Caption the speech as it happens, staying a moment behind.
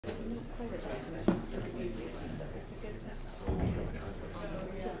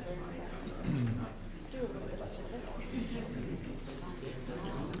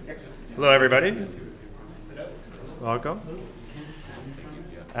Hello, everybody. Welcome.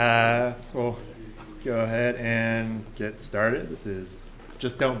 We'll go ahead and get started. This is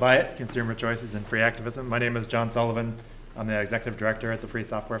Just Don't Buy It, Consumer Choices and Free Activism. My name is John Sullivan. I'm the Executive Director at the Free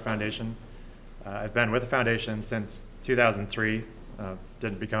Software Foundation. I've been with the foundation since 2003.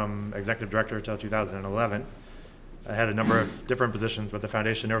 Didn't become Executive Director until 2011. I had a number of different positions with the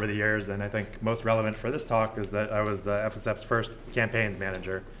foundation over the years, and I think most relevant for this talk is that I was the FSF's first campaigns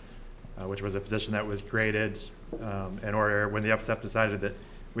manager, which was a position that was created in order when the FSF decided that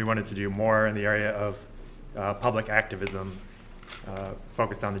we wanted to do more in the area of public activism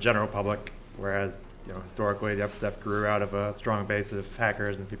focused on the general public, whereas historically the FSF grew out of a strong base of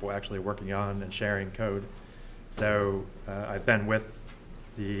hackers and people actually working on and sharing code. So I've been with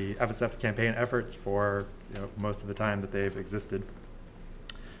the FSF's campaign efforts for most of the time that they've existed.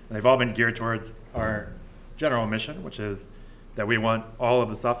 And they've all been geared towards our general mission, which is that we want all of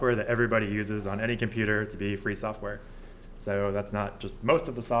the software that everybody uses on any computer to be free software. So that's not just most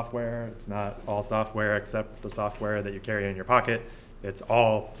of the software, it's not all software except the software that you carry in your pocket. It's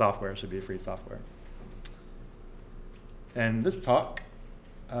all software should be free software. And this talk,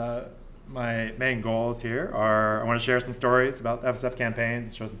 my main goals here are I want to share some stories about FSF campaigns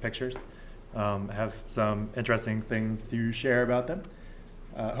and show some pictures. I have some interesting things to share about them.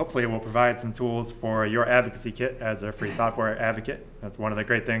 Hopefully it will provide some tools for your advocacy kit as a free software advocate. That's one of the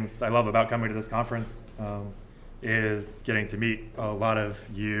great things I love about coming to this conference, is getting to meet a lot of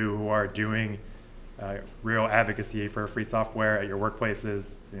you who are doing real advocacy for free software at your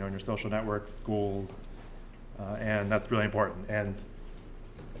workplaces, in your social networks, schools, and that's really important. And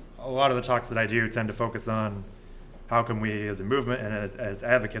a lot of the talks that I do tend to focus on how can we as a movement and as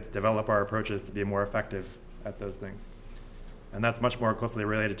advocates develop our approaches to be more effective at those things. And that's much more closely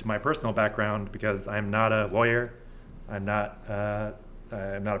related to my personal background because I'm not a lawyer, I'm not a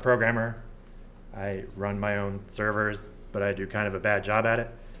programmer. I run my own servers, but I do kind of a bad job at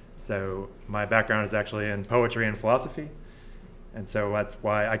it. So my background is actually in poetry and philosophy. And so that's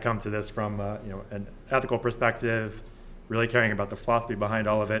why I come to this from an ethical perspective, really caring about the philosophy behind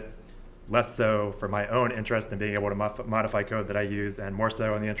all of it, less so for my own interest in being able to modify code that I use, and more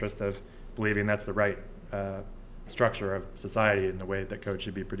so in the interest of believing that's the right structure of society and the way that code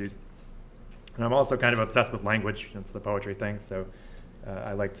should be produced. And I'm also kind of obsessed with language. It's the poetry thing, so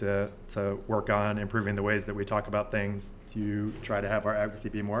I like to work on improving the ways that we talk about things to try to have our advocacy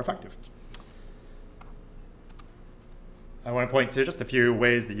be more effective. I want to point to just a few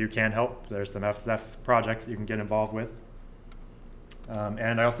ways that you can help. There's some FSF projects that you can get involved with.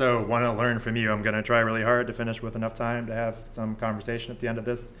 And I also want to learn from you. I'm going to try really hard to finish with enough time to have some conversation at the end of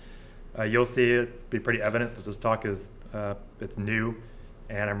this. You'll see it be pretty evident that this talk is it's new,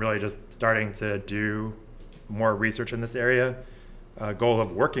 and I'm really just starting to do more research in this area. Goal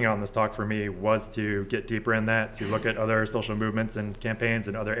of working on this talk for me was to get deeper in that, to look at other social movements and campaigns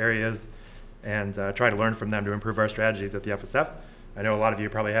in other areas, and try to learn from them to improve our strategies at the FSF. I know a lot of you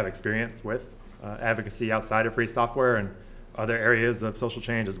probably have experience with advocacy outside of free software and other areas of social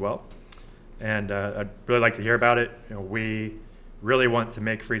change as well. And I'd really like to hear about it. We really want to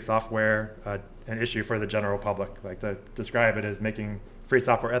make free software an issue for the general public. Like to describe it as making free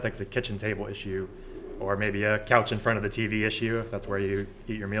software ethics a kitchen table issue, or maybe a couch in front of the TV issue if that's where you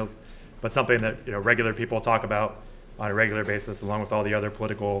eat your meals. But something that regular people talk about on a regular basis, along with all the other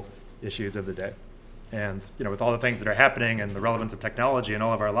political issues of the day. And with all the things that are happening and the relevance of technology in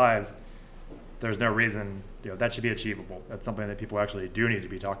all of our lives, there's no reason that should be achievable. That's something that people actually do need to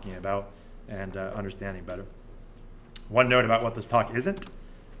be talking about and understanding better. One note about what this talk isn't,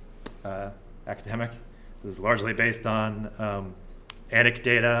 academic. This is largely based on ANIC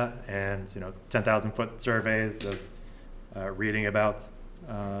data and 10,000-foot surveys of reading about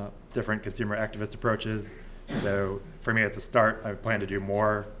different consumer activist approaches. So for me, it's a start. I plan to do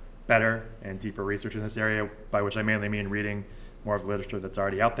more, better, and deeper research in this area, by which I mainly mean reading more of the literature that's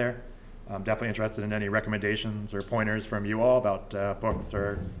already out there. I'm definitely interested in any recommendations or pointers from you all about books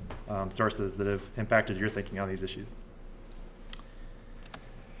or sources that have impacted your thinking on these issues.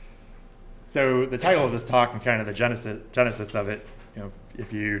 So the title of this talk and kind of the genesis of it,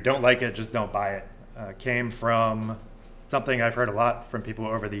 if you don't like it, just don't buy it, came from something I've heard a lot from people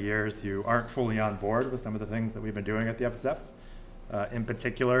over the years who aren't fully on board with some of the things that we've been doing at the FSF. In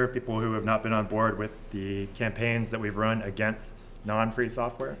particular, people who have not been on board with the campaigns that we've run against non-free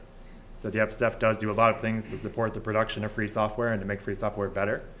software. So the FSF does do a lot of things to support the production of free software and to make free software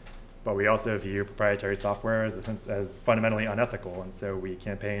better. but we also view proprietary software as fundamentally unethical, and so we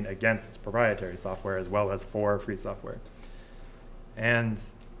campaign against proprietary software as well as for free software. And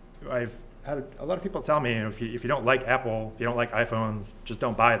I've had a lot of people tell me, if you don't like Apple, if you don't like iPhones, just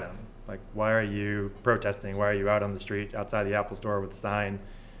don't buy them. Like, why are you protesting? Why are you out on the street outside the Apple store with a sign?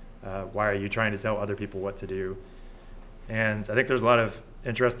 Why are you trying to tell other people what to do? And I think there's a lot of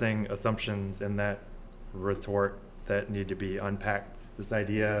interesting assumptions in that retort that need to be unpacked. This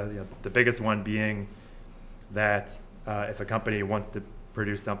idea, the biggest one being that if a company wants to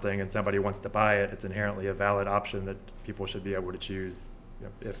produce something and somebody wants to buy it, it's inherently a valid option that people should be able to choose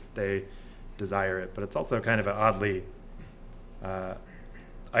if they desire it. But it's also kind of an oddly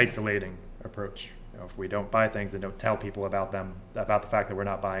isolating approach. If we don't buy things and don't tell people about them, about the fact that we're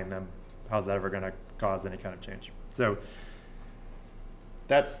not buying them, how's that ever going to cause any kind of change? So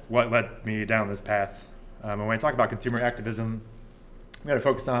that's what led me down this path. And when I talk about consumer activism, I'm going to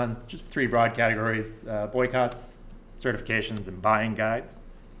focus on just 3 broad categories: boycotts, certifications, and buying guides.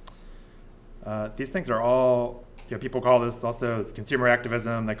 These things are all, people call this also, it's consumer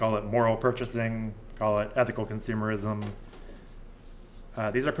activism. They call it moral purchasing, call it ethical consumerism.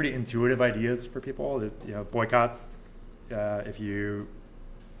 These are pretty intuitive ideas for people. Boycotts, if you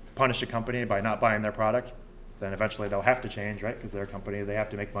punish a company by not buying their product, then eventually they'll have to change, right? Because they're a company, they have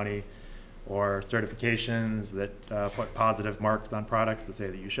to make money. Or certifications that put positive marks on products to say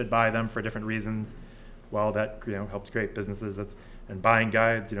that you should buy them for different reasons. Well, that helps create businesses. And buying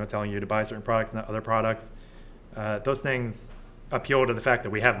guides, telling you to buy certain products, not other products. Those things appeal to the fact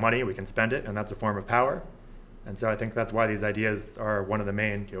that we have money, we can spend it, and that's a form of power. And so I think that's why these ideas are one of the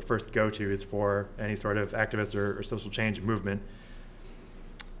main first go-tos for any sort of activist or social change movement.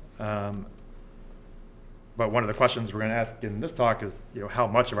 But one of the questions we're going to ask in this talk is, how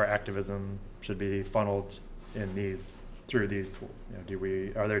much of our activism should be funneled through these tools?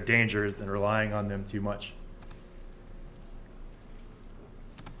 Are there dangers in relying on them too much?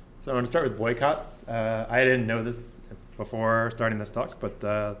 So I'm going to start with boycotts. I didn't know this before starting this talk, but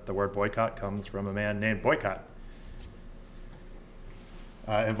the word boycott comes from a man named Boycott,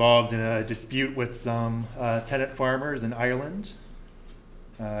 involved in a dispute with some tenant farmers in Ireland.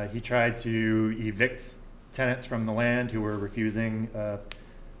 He tried to evict tenants from the land who were refusing a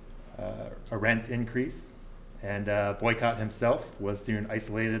rent increase, and Boycott himself was soon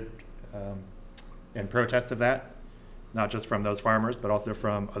isolated in protest of that, not just from those farmers, but also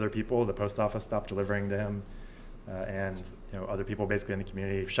from other people. The post office stopped delivering to him, and other people basically in the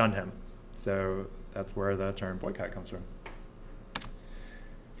community shunned him. So that's where the term boycott comes from.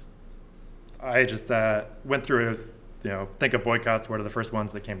 I just went through, think of boycotts. What are the first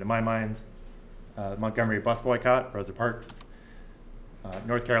ones that came to my mind? Montgomery bus boycott, Rosa Parks.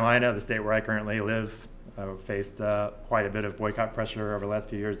 North Carolina, the state where I currently live, faced quite a bit of boycott pressure over the last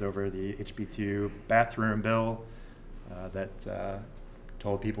few years over the HB2 bathroom bill that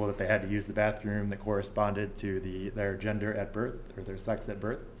told people that they had to use the bathroom that corresponded to their gender at birth or their sex at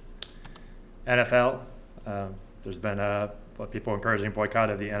birth. NFL, there's been people encouraging boycott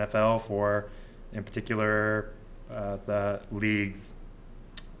of the NFL for, in particular, the league's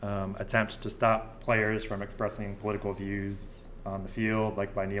attempt to stop players from expressing political views on the field,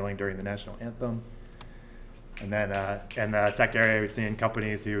 like by kneeling during the national anthem. And then in the tech area, we've seen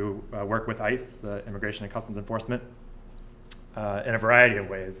companies who work with ICE, the Immigration and Customs Enforcement, in a variety of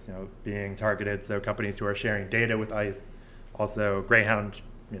ways, being targeted. So companies who are sharing data with ICE. Also, Greyhound,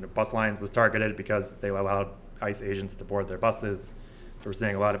 bus lines was targeted because they allowed ICE agents to board their buses. So we're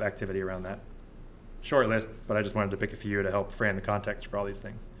seeing a lot of activity around that. Short list, but I just wanted to pick a few to help frame the context for all these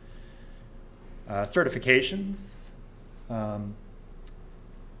things. Certifications. The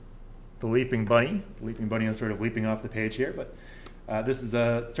Leaping Bunny. The Leaping Bunny is sort of leaping off the page here, but this is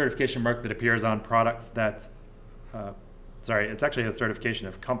a certification mark that appears on products that, it's actually a certification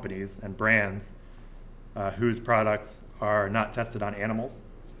of companies and brands whose products are not tested on animals.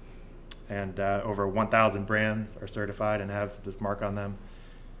 And over 1,000 brands are certified and have this mark on them.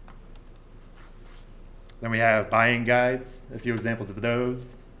 Then we have buying guides, a few examples of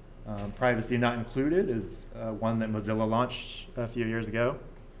those. Privacy Not Included is one that Mozilla launched a few years ago.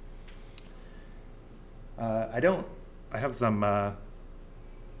 I have some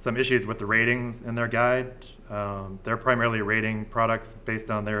issues with the ratings in their guide. They're primarily rating products based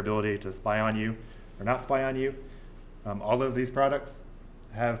on their ability to spy on you or not spy on you. All of these products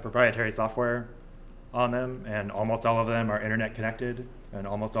have proprietary software on them, and almost all of them are internet connected, and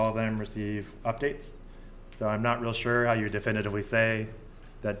almost all of them receive updates. So I'm not real sure how you definitively say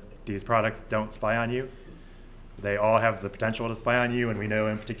that these products don't spy on you. They all have the potential to spy on you, and we know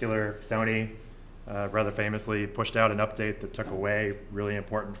in particular Sony rather famously pushed out an update that took away really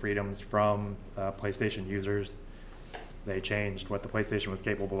important freedoms from PlayStation users. They changed what the PlayStation was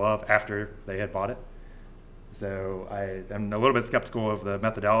capable of after they had bought it. So I'm a little bit skeptical of the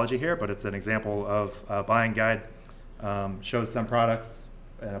methodology here, but it's an example of a buying guide. Shows some products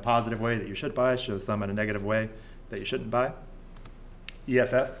in a positive way that you should buy, shows some in a negative way that you shouldn't buy.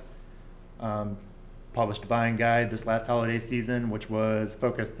 EFF published a buying guide this last holiday season, which was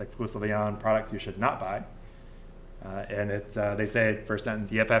focused exclusively on products you should not buy. And they say, first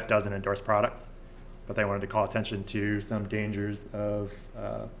sentence, EFF doesn't endorse products, but they wanted to call attention to some dangers of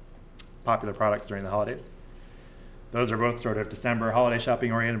popular products during the holidays. Those are both sort of December holiday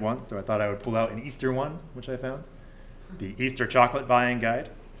shopping oriented ones, so I thought I would pull out an Easter one, which I found. The Easter chocolate buying guide,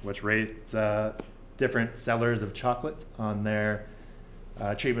 which rates different sellers of chocolate on their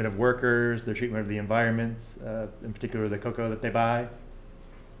treatment of workers, their treatment of the environment, in particular the cocoa that they buy.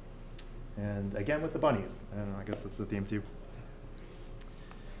 And again with the bunnies. I don't know, I guess that's the theme too.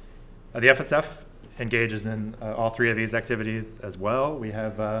 The FSF engages in all three of these activities as well.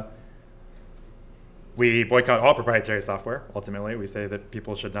 We boycott all proprietary software, ultimately. We say that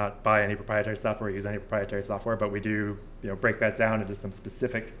people should not buy any proprietary software, use any proprietary software, but we do break that down into some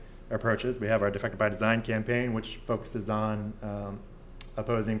specific approaches. We have our Defected by Design campaign, which focuses on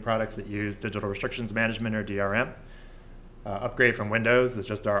opposing products that use digital restrictions management, or DRM. Upgrade from Windows is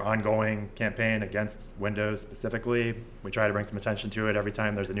just our ongoing campaign against Windows specifically. We try to bring some attention to it every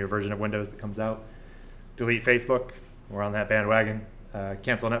time there's a new version of Windows that comes out. Delete Facebook, we're on that bandwagon.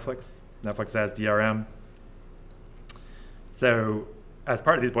 Cancel Netflix. Netflix has DRM. So as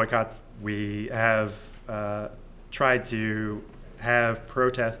part of these boycotts, we have tried to have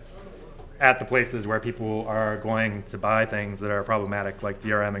protests at the places where people are going to buy things that are problematic, like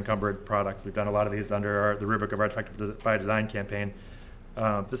DRM encumbered products. We've done a lot of these under the rubric of our Defected by Design campaign.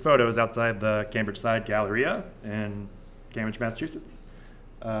 This photo is outside the Cambridge Side Galleria in Cambridge, Massachusetts.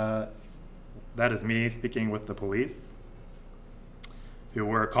 That is me speaking with the police, who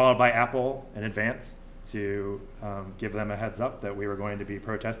were called by Apple in advance to give them a heads up that we were going to be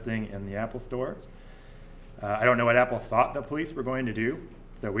protesting in the Apple store. I don't know what Apple thought the police were going to do.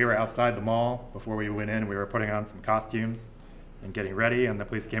 So we were outside the mall before we went in. We were putting on some costumes and getting ready, and the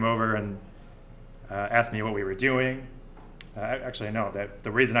police came over and asked me what we were doing. Actually, no,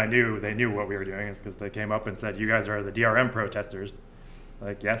 the reason I knew they knew what we were doing is because they came up and said, "You guys are the DRM protesters."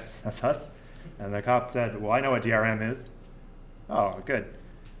 Like, yes, that's us. And the cop said, "Well, I know what DRM is." Oh, good.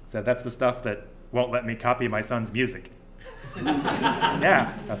 Said, "That's the stuff that won't let me copy my son's music."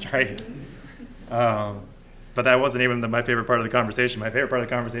 Yeah, that's right. But that wasn't even my favorite part of the conversation. My favorite part of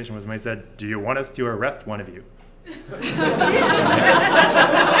the conversation was when I said, "Do you want us to arrest one of you?"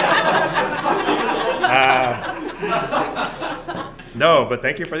 No, but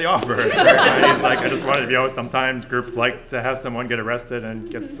thank you for the offer. It's very nice. Like, I just wanted, sometimes groups like to have someone get arrested and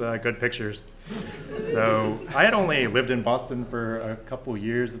gets good pictures. So I had only lived in Boston for a couple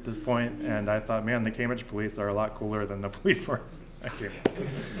years at this point, and I thought, man, the Cambridge police are a lot cooler than the police were. Thank you.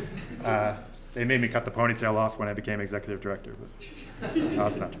 They made me cut the ponytail off when I became executive director, but no,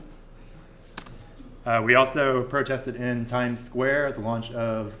 it's not. We also protested in Times Square at the launch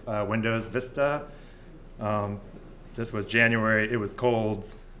of Windows Vista. This was January. It was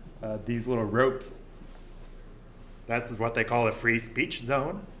cold. These little ropes, that's what they call a free speech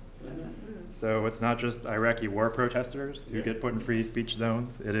zone. So it's not just Iraqi war protesters who get put in free speech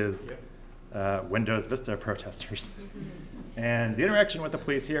zones. It is Windows Vista protesters. And the interaction with the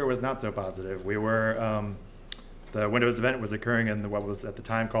police here was not so positive. We were, the Windows event was occurring in what was at the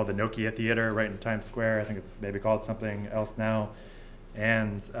time called the Nokia Theater right in Times Square. I think it's maybe called something else now.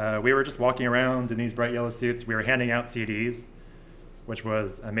 And we were just walking around in these bright yellow suits. We were handing out CDs, which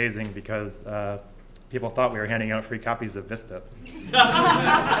was amazing because people thought we were handing out free copies of Vista.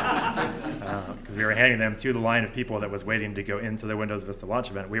 Because we were handing them to the line of people that was waiting to go into the Windows Vista launch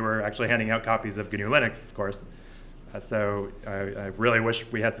event. We were actually handing out copies of GNU Linux, of course. So I really wish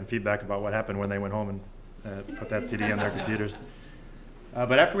we had some feedback about what happened when they went home and put that CD on their computers.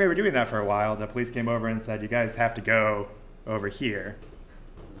 But after we were doing that for a while, the police came over and said, "You guys have to go over here."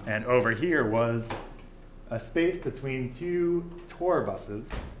 And over here was a space between two tour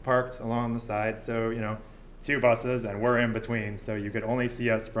buses parked along the side. So, two buses, and we're in between. So you could only see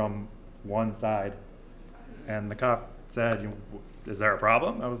us from one side. And the cop said, "Is there a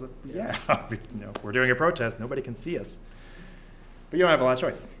problem?" I was like, "Yeah, we're doing a protest. Nobody can see us." But you don't have a lot of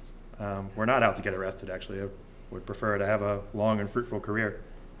choice. We're not out to get arrested, actually. I would prefer to have a long and fruitful career.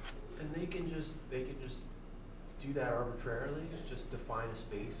 And they can just do that arbitrarily, just define a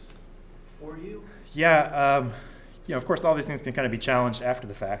space for you? Yeah, of course all these things can kind of be challenged after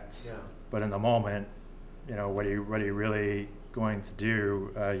the fact. Yeah. but in the moment, what are you really going to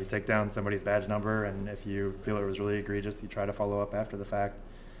do? You take down somebody's badge number, and if you feel it was really egregious, you try to follow up after the fact.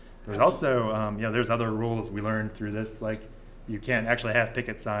 There's also, there's other rules we learned through this, like you can't actually have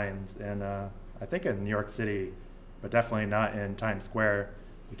picket signs, and I think in New York City, but definitely not in Times Square,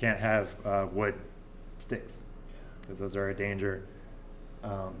 you can't have wood sticks, because those are a danger.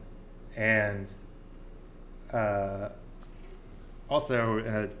 Also,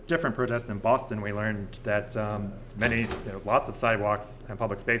 in a different protest in Boston, we learned that lots of sidewalks and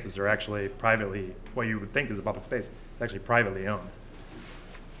public spaces are actually privately, what you would think is a public space, it's actually privately owned.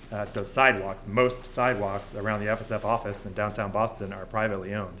 So most sidewalks around the FSF office in downtown Boston are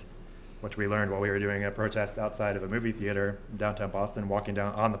privately owned, which we learned while we were doing a protest outside of a movie theater in downtown Boston, walking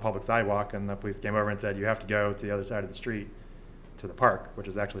down on the public sidewalk, and the police came over and said, you have to go to the other side of the street to the park, which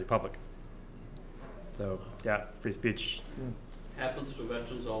is actually public. So yeah, free speech. Happens to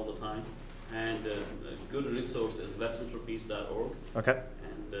veterans all the time, and a good resource is veteransforpeace.org. Okay.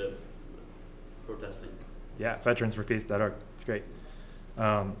 And protesting. Yeah, veteransforpeace.org. It's great.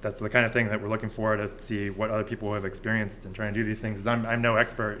 That's the kind of thing that we're looking for, to see what other people have experienced and try and do these things. I'm no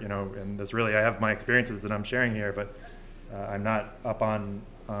expert, and this really, I have my experiences that I'm sharing here, but I'm not up on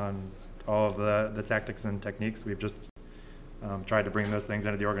all of the tactics and techniques. We've just tried to bring those things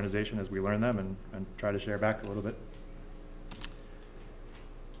into the organization as we learn them, and try to share back a little bit.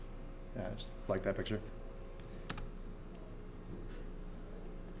 Yeah, I just like that picture.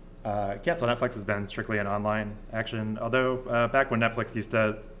 Cancel Netflix has been strictly an online action, although back when Netflix used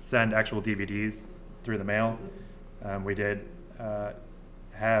to send actual DVDs through the mail, we did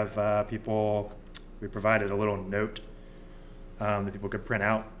have people, we provided a little note that people could print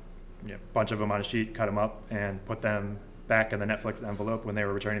out, a bunch of them on a sheet, cut them up, and put them back in the Netflix envelope when they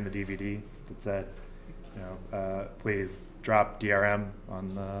were returning the DVD that said, please drop DRM on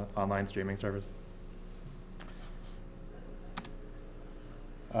the online streaming service.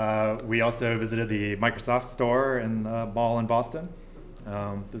 We also visited the Microsoft store in the mall in Boston.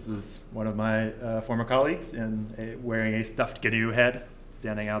 This is one of my former colleagues wearing a stuffed GNU head,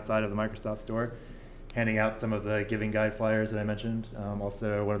 standing outside of the Microsoft store, handing out some of the giving guide flyers that I mentioned.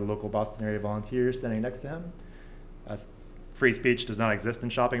 Also one of the local Boston area volunteers standing next to him. Free speech does not exist in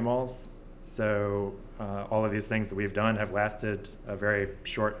shopping malls, so all of these things that we've done have lasted a very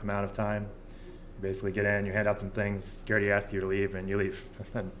short amount of time. You basically get in, you hand out some things, security asks you to leave, and you leave.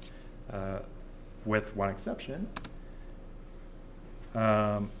 With one exception.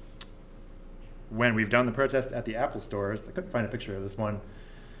 When we've done the protest at the Apple stores, I couldn't find a picture of this one.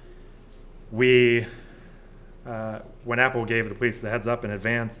 When Apple gave the police the heads up in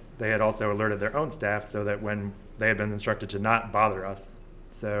advance, they had also alerted their own staff so that when they had been instructed to not bother us.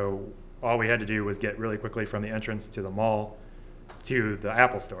 So all we had to do was get really quickly from the entrance to the mall to the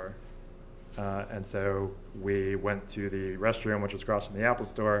Apple store. And so we went to the restroom, which was across from the Apple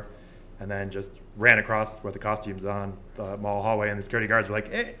store, and then just ran across with the costumes on the mall hallway, and the security guards were like,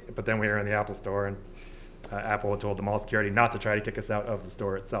 eh, but then we were in the Apple store, and Apple had told the mall security not to try to kick us out of the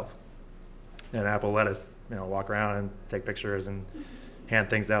store itself. And Apple let us, walk around and take pictures and hand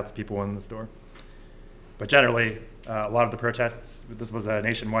things out to people in the store. But generally, a lot of the protests, this was a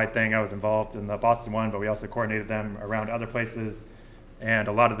nationwide thing. I was involved in the Boston one, but we also coordinated them around other places. And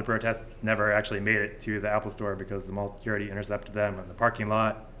a lot of the protests never actually made it to the Apple store because the mall security intercepted them in the parking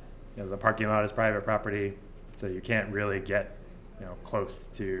lot. The parking lot is private property, so you can't really get, close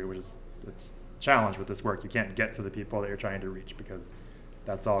to, which is it's a challenge with this work. You can't get to the people that you're trying to reach because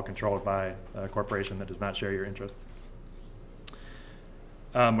that's all controlled by a corporation that does not share your interest.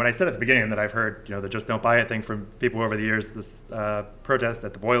 When I said at the beginning that I've heard, the just don't buy it thing from people over the years, this protest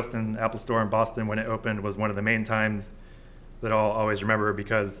at the Boylston Apple store in Boston when it opened was one of the main times that I'll always remember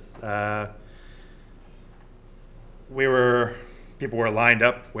because people were lined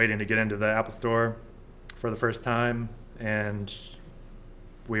up waiting to get into the Apple store for the first time, and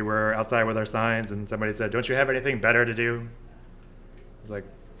we were outside with our signs, and somebody said, "Don't you have anything better to do?" I was like,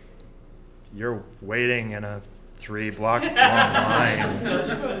 "You're waiting in a 3-block long line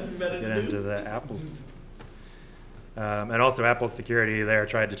to get into the Apple store." And also Apple security there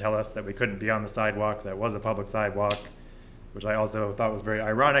tried to tell us that we couldn't be on the sidewalk. That was a public sidewalk, which I also thought was very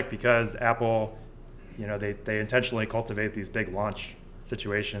ironic because Apple, they intentionally cultivate these big launch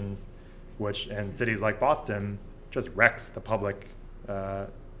situations, which in cities like Boston just wrecks the public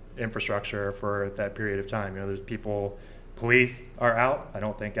infrastructure for that period of time. There's police are out. I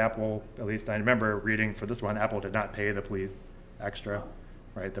don't think Apple, at least I remember reading for this one, Apple did not pay the police extra,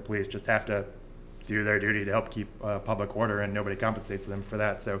 right? The police just have to do their duty to help keep public order, and nobody compensates them for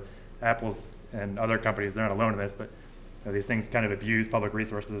that. So Apple's and other companies, they're not alone in this, but these things kind of abuse public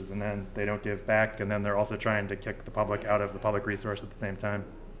resources, and then they don't give back, and then they're also trying to kick the public out of the public resource at the same time.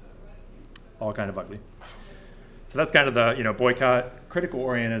 All kind of ugly. So that's kind of the boycott,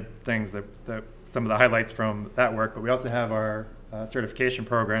 critical-oriented things that some of the highlights from that work. But we also have our certification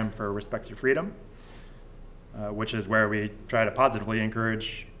program for Respect Your Freedom, which is where we try to positively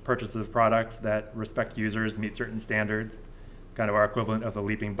encourage purchase of products that respect users, meet certain standards, kind of our equivalent of the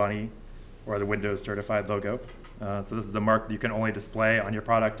Leaping Bunny or the Windows certified logo. So this is a mark that you can only display on your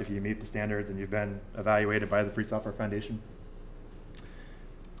product if you meet the standards and you've been evaluated by the Free Software Foundation.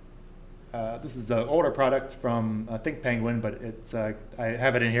 This is an older product from Think Penguin, but it's I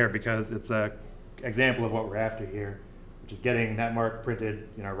have it in here because it's an example of what we're after here, which is getting that mark printed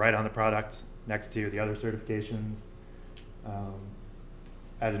right on the product next to the other certifications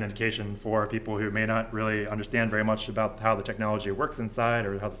as an indication for people who may not really understand very much about how the technology works inside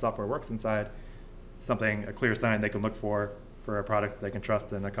or how the software works inside. Something, a clear sign they can look for a product they can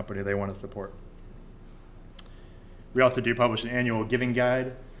trust and a company they want to support. We also do publish an annual giving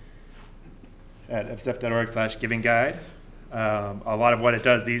guide at fsf.org/giving guide. A lot of what it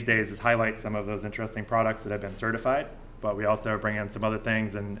does these days is highlight some of those interesting products that have been certified, but we also bring in some other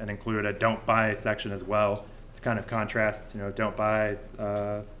things and include a don't buy section as well. It's kind of contrast, don't buy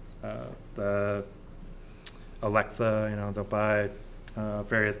the Alexa, don't buy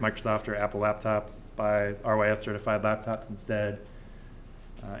various Microsoft or Apple laptops, buy RYF certified laptops instead.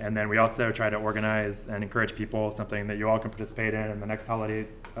 And then we also try to organize and encourage people, something that you all can participate in the next holiday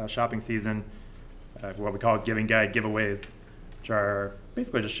shopping season, what we call giving guide giveaways, which are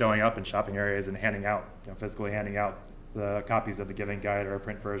basically just showing up in shopping areas and handing out, physically handing out the copies of the giving guide or a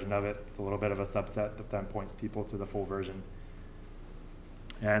print version of it. It's a little bit of a subset that then points people to the full version.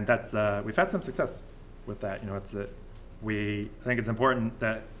 And that's we've had some success with that. I think it's important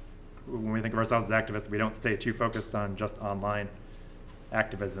that when we think of ourselves as activists, we don't stay too focused on just online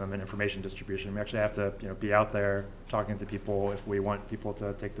activism and information distribution. We actually have to be out there talking to people if we want people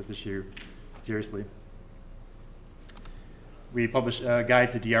to take this issue seriously. We publish a guide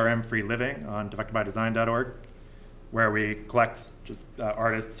to DRM-free living on defectedbydesign.org, where we collect just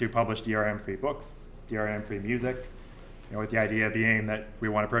artists who publish DRM-free books, DRM-free music, with the idea being that we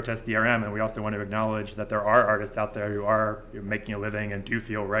want to protest DRM, and we also want to acknowledge that there are artists out there who are making a living and do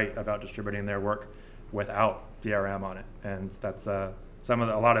feel right about distributing their work without DRM on it. And that's a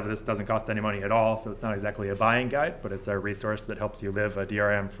lot of this doesn't cost any money at all, so it's not exactly a buying guide, but it's a resource that helps you live a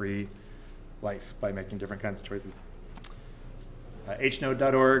DRM-free life by making different kinds of choices.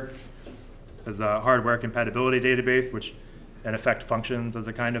 hnode.org is a hardware compatibility database, which in effect functions as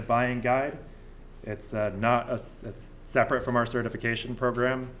a kind of buying guide. It's it's separate from our certification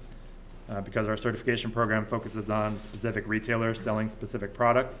program because our certification program focuses on specific retailers selling specific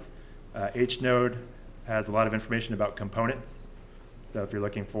products. hnode has a lot of information about components. So if you're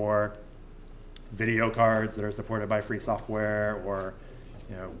looking for video cards that are supported by free software, or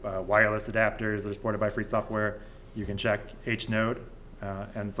wireless adapters that are supported by free software, you can check hnode.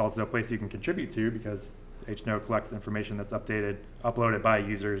 And it's also a place you can contribute to because hnode collects information that's uploaded by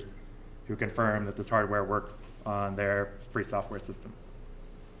users who confirm that this hardware works on their free software system.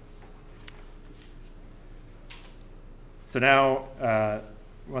 So now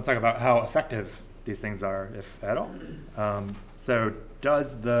we want to talk about how effective these things are, if at all. So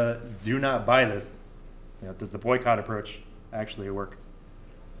does the do not buy this, does the boycott approach actually work?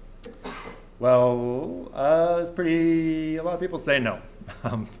 Well, a lot of people say no,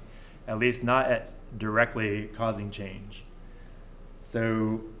 at least not at directly causing change.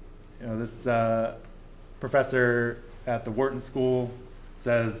 So, this professor at the Wharton School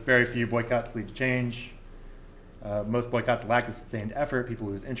says very few boycotts lead to change. Most boycotts lack a sustained effort. People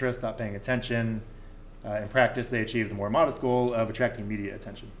lose interest, stop paying attention. In practice, they achieve the more modest goal of attracting media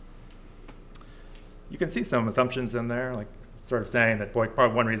attention. You can see some assumptions in there, like sort of saying that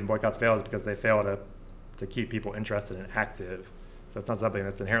part one reason boycotts fail is because they fail to keep people interested and active. So it's not something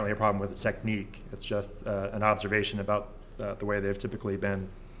that's inherently a problem with the technique. It's just an observation about the way they've typically been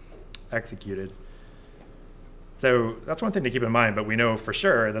executed. So that's one thing to keep in mind, but we know for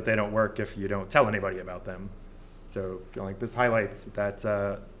sure that they don't work if you don't tell anybody about them. So this highlights that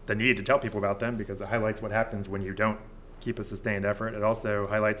the need to tell people about them, because it highlights what happens when you don't keep a sustained effort. It also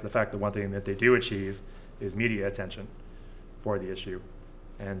highlights the fact that one thing that they do achieve is media attention for the issue.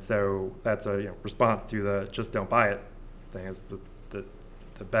 And so that's a response to the just don't buy it thing. Is the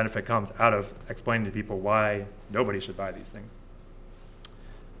benefit comes out of explaining to people why nobody should buy these things.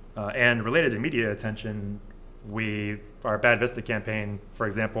 And related to media attention, our Bad Vista campaign, for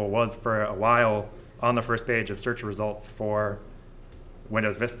example, was for a while on the first page of search results for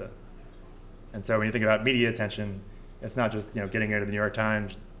Windows Vista. And so when you think about media attention, it's not just getting into the New York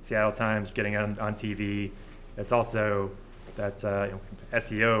Times, Seattle Times, getting on TV. It's also that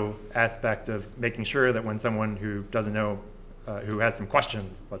SEO aspect of making sure that when someone who doesn't know, who has some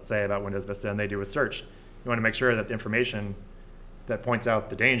questions, let's say about Windows Vista, and they do a search, you want to make sure that the information that points out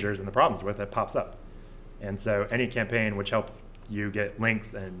the dangers and the problems with it pops up. And so any campaign which helps you get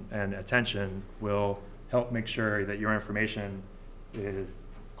links and attention will help make sure that your information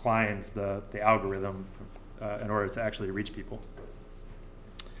climbs the algorithm in order to actually reach people.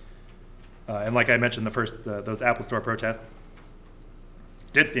 And like I mentioned, those Apple Store protests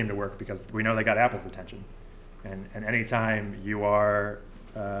did seem to work because we know they got Apple's attention. And anytime you are,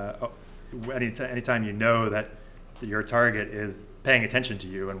 anytime you know that your target is paying attention to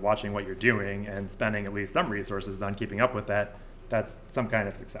you and watching what you're doing and spending at least some resources on keeping up with that, that's some kind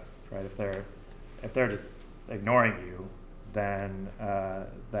of success, right? If they're just ignoring you, then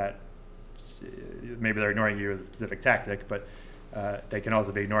that maybe they're ignoring you as a specific tactic, but they can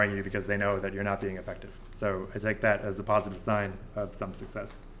also be ignoring you because they know that you're not being effective. So I take that as a positive sign of some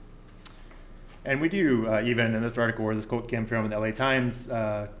success. And we do, even in this article where this quote came from the LA Times,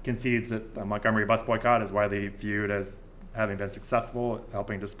 concedes that the Montgomery bus boycott is widely viewed as having been successful,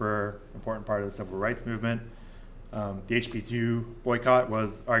 helping to spur an important part of the civil rights movement. The HP2 boycott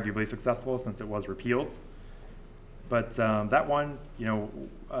was arguably successful since it was repealed. But that one,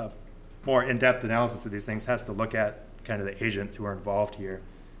 more in-depth analysis of these things has to look at kind of the agents who are involved here.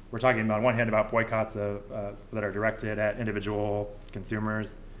 We're talking on one hand about boycotts that are directed at individual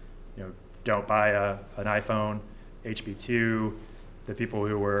consumers. Don't buy an iPhone. HP2, the people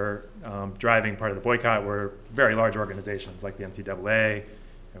who were driving part of the boycott were very large organizations like the NCAA,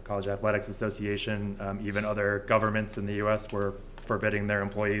 College Athletics Association, even other governments in the US were forbidding their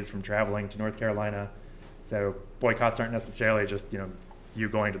employees from traveling to North Carolina. So boycotts aren't necessarily just you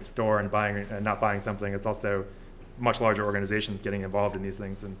going to the store and buying and not buying something. It's also much larger organizations getting involved in these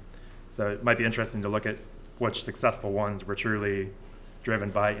things. And so it might be interesting to look at which successful ones were truly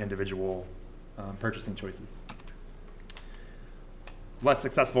driven by individual purchasing choices. Less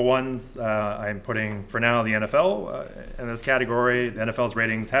successful ones, I'm putting, for now, the NFL in this category. The NFL's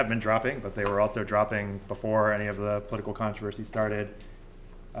ratings have been dropping, but they were also dropping before any of the political controversy started.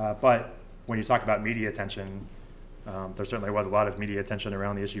 But when you talk about media attention, there certainly was a lot of media attention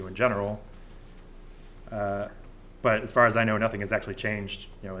around the issue in general. But as far as I know, nothing has actually changed,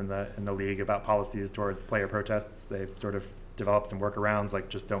 in the league about policies towards player protests. They've sort of developed some workarounds, like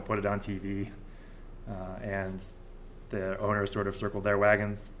just don't put it on TV, and the owners sort of circled their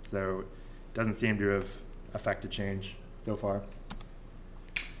wagons. So it doesn't seem to have affected change so far.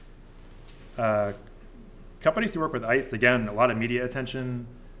 Companies who work with ICE, again, a lot of media attention,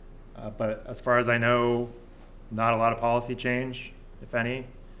 but as far as I know, not a lot of policy change, if any.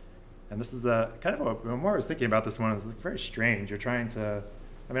 And this is the more I was thinking about this one, it's very strange. You're trying to,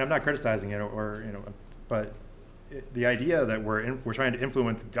 I'm not criticizing it but the idea that we're trying to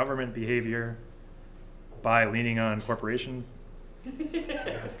influence government behavior by leaning on corporations,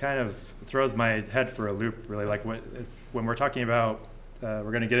 it throws my head for a loop, really. Like when we're talking about, we're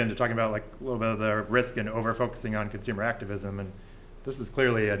going to get into talking about like a little bit of the risk in over-focusing on consumer activism, and this is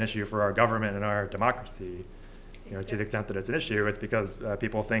clearly an issue for our government and our democracy. To the extent that it's an issue, it's because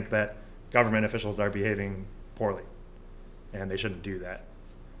people think that government officials are behaving poorly, and they shouldn't do that,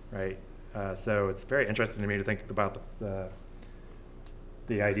 right? So it's very interesting to me to think about the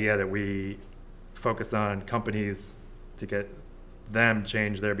idea that we focus on companies to get them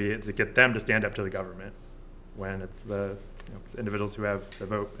to get them to stand up to the government, when it's it's individuals who have the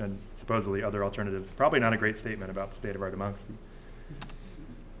vote and supposedly other alternatives. Probably not a great statement about the state of our democracy.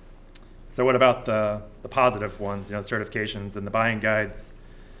 So what about the positive ones, certifications and the buying guides?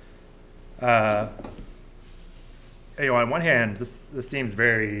 On one hand, this seems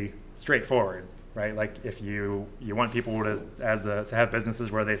very straightforward, right? Like if you want people to have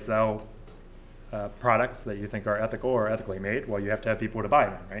businesses where they sell products that you think are ethical or ethically made, well, you have to have people to buy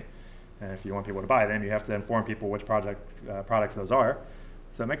them, right? And if you want people to buy them, you have to inform people which products those are.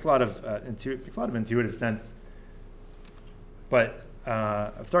 So it makes a lot of intuitive sense. But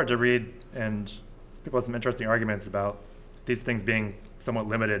I've started to read, and people have some interesting arguments about these things being somewhat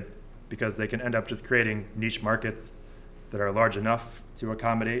limited because they can end up just creating niche markets that are large enough to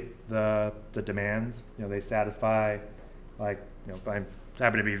accommodate the demands. They satisfy, I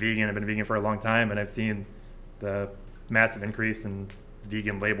happen to be vegan. I've been vegan for a long time, and I've seen the massive increase in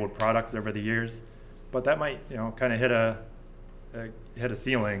vegan labeled products over the years. But that might, kind of hit a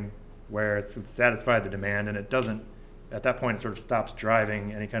ceiling where it's satisfied the demand, and it doesn't. At that point, it sort of stops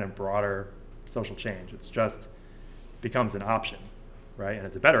driving any kind of broader social change. It's just becomes an option, right? And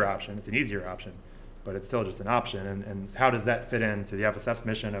it's a better option. It's an easier option. but it's still just an option. And how does that fit into the FSF's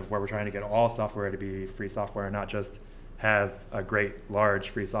mission of where we're trying to get all software to be free software and not just have a great, large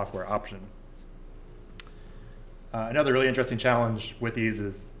free software option? Another really interesting challenge with these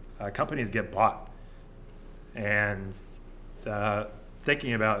is companies get bought. And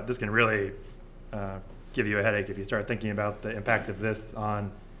thinking about this can really give you a headache if you start thinking about the impact of this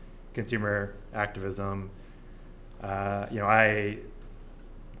on consumer activism.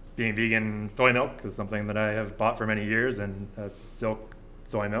 Being vegan, soy milk is something that I have bought for many years, and Silk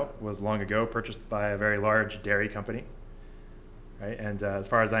soy milk was long ago purchased by a very large dairy company, right? And as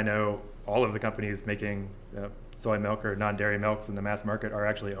far as I know, all of the companies making soy milk or non-dairy milks in the mass market are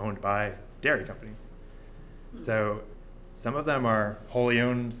actually owned by dairy companies. So some of them are wholly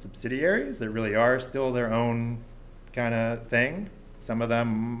owned subsidiaries that really are still their own kind of thing. Some of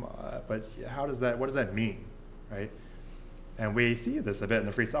them, but what does that mean, right? And we see this a bit in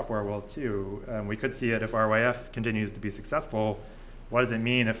the free software world too. We could see it if RYF continues to be successful. What does it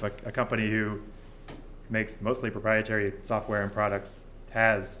mean if a company who makes mostly proprietary software and products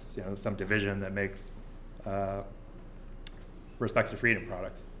has some division that makes respects to freedom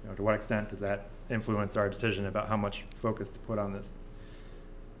products? To what extent does that influence our decision about how much focus to put on this?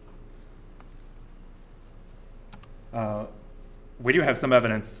 We do have some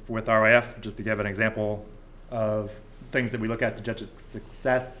evidence with RYF, just to give an example of things that we look at to judge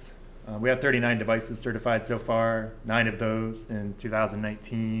success. We have 39 devices certified so far, 9 of those in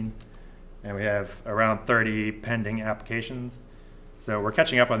 2019, and we have around 30 pending applications. So we're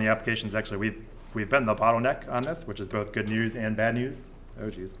catching up on the applications. Actually, we've been the bottleneck on this, which is both good news and bad news. Oh,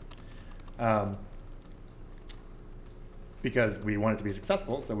 geez. Because we want it to be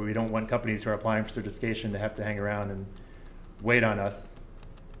successful, so we don't want companies who are applying for certification to have to hang around and wait on us.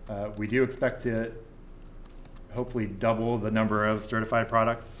 We do expect to hopefully double the number of certified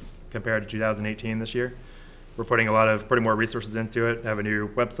products compared to 2018 this year. We're putting more resources into it. Have a new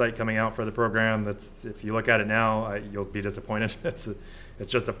website coming out for the program. That's, if you look at it now, you'll be disappointed. It's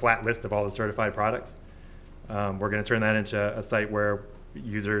just a flat list of all the certified products. We're going to turn that into a site where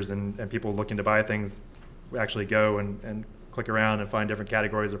users and people looking to buy things actually go and click around and find different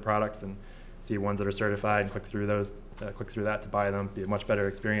categories of products and see ones that are certified and click through that to buy them. Be a much better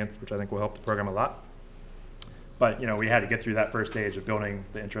experience, which I think will help the program a lot. But we had to get through that first stage of building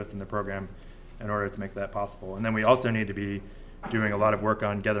the interest in the program in order to make that possible. And then we also need to be doing a lot of work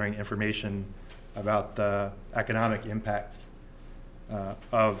on gathering information about the economic impacts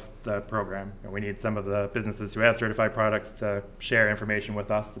of the program. And we need some of the businesses who have certified products to share information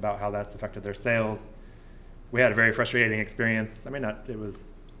with us about how that's affected their sales. We had a very frustrating experience. It was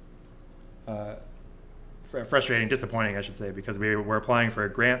frustrating, disappointing, I should say, because we were applying for a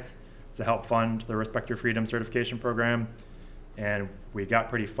grant to help fund the Respect Your Freedom certification program. And we got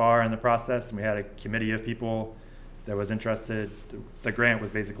pretty far in the process, and we had a committee of people that was interested. The grant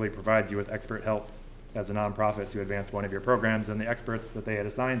basically provides you with expert help as a nonprofit to advance one of your programs, and the experts that they had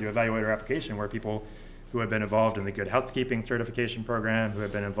assigned to evaluate our application were people who had been involved in the Good Housekeeping certification program, who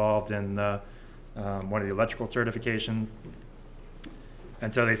had been involved in one of the electrical certifications.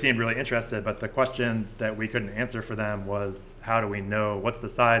 And so they seemed really interested, but the question that we couldn't answer for them was, how do we know what's the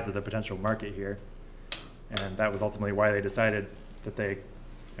size of the potential market here? And that was ultimately why they decided that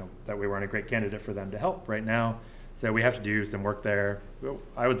that we weren't a great candidate for them to help right now. So we have to do some work there.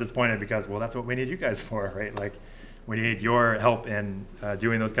 I was disappointed because, that's what we need you guys for, right? Like, we need your help in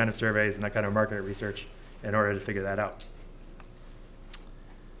doing those kind of surveys and that kind of market research in order to figure that out.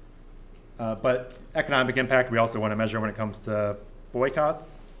 But economic impact, we also want to measure when it comes to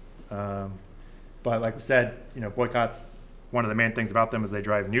boycotts. But like we said, boycotts, one of the main things about them is they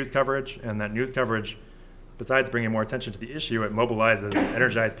drive news coverage, and that news coverage, besides bringing more attention to the issue, it mobilizes,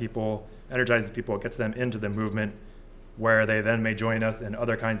 energizes people, it gets them into the movement, where they then may join us in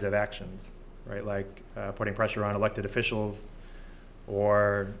other kinds of actions, right? Like putting pressure on elected officials,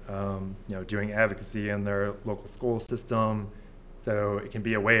 or doing advocacy in their local school system. So it can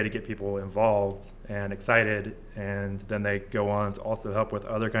be a way to get people involved and excited, and then they go on to also help with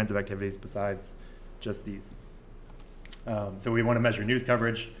other kinds of activities besides just these. So we want to measure news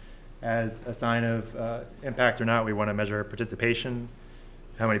coverage as a sign of impact or not. We want to measure participation.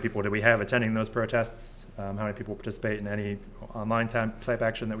 How many people do we have attending those protests? How many people participate in any online type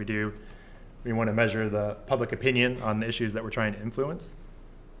action that we do? We want to measure the public opinion on the issues that we're trying to influence,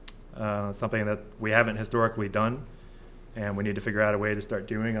 something that we haven't historically done, and we need to figure out a way to start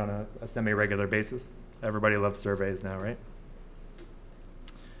doing on a semi-regular basis. Everybody loves surveys now, right?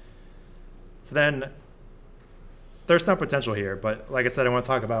 So then there's some potential here, but like I said, I want to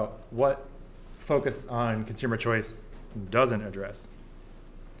talk about what focus on consumer choice doesn't address.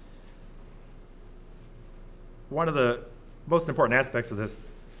 one of the most important aspects of this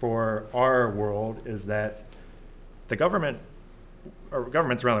for our world is that the government, or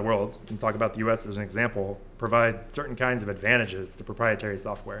governments around the world, and talk about the US as an example, provide certain kinds of advantages to proprietary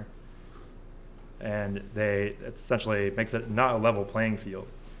software. And it essentially makes it not a level playing field.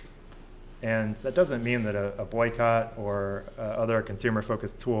 And that doesn't mean that a boycott or other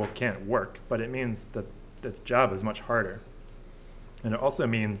consumer-focused tool can't work, but it means that its job is much harder. And it also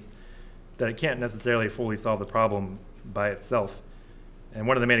means that it can't necessarily fully solve the problem by itself. And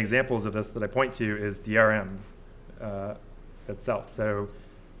one of the main examples of this that I point to is DRM itself. So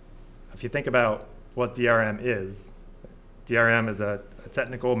if you think about what DRM is a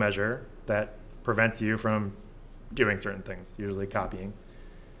technical measure that prevents you from doing certain things, usually copying.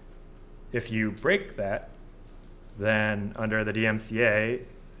 If you break that, then under the DMCA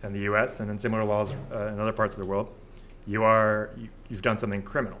in the US and in similar laws in other parts of the world, you've done something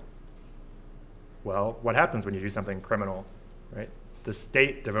criminal. Well, what happens when you do something criminal, right? The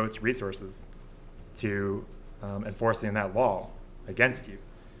state devotes resources to enforcing that law against you.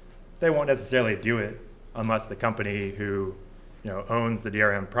 They won't necessarily do it unless the company who owns the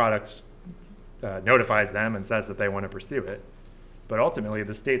DRM product notifies them and says that they want to pursue it. But ultimately,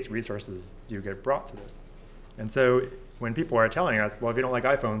 the state's resources do get brought to this. And so when people are telling us, well, if you don't like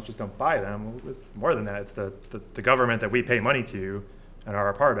iPhones, just don't buy them, well, it's more than that. It's the government that we pay money to and are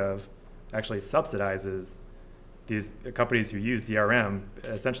a part of actually subsidizes these companies who use DRM,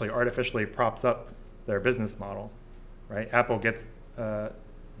 essentially artificially props up their business model, right? Apple gets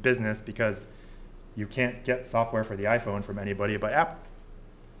business because you can't get software for the iPhone from anybody but Apple.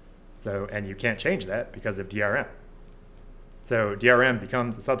 So, and you can't change that because of DRM. So DRM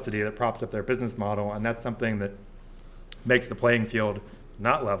becomes a subsidy that props up their business model, and that's something that makes the playing field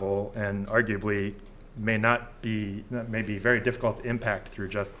not level and arguably may be very difficult to impact through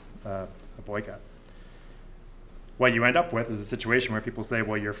just a boycott. What you end up with is a situation where people say,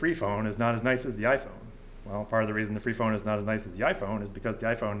 well, your free phone is not as nice as the iPhone. Well, part of the reason the free phone is not as nice as the iPhone is because the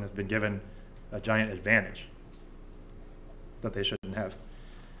iPhone has been given a giant advantage that they shouldn't have.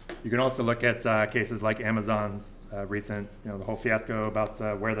 You can also look at cases like Amazon's recent, the whole fiasco about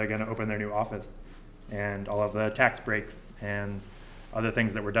where they're going to open their new office and all of the tax breaks and other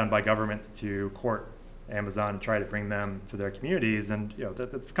things that were done by governments to court Amazon and try to bring them to their communities. And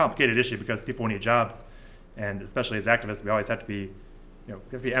that's a complicated issue because people need jobs. And especially as activists, we always have to be, we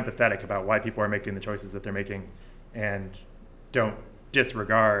have to be empathetic about why people are making the choices that they're making and don't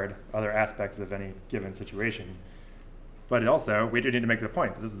disregard other aspects of any given situation. But also, we do need to make the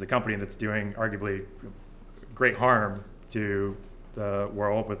point that this is a company that's doing arguably great harm to the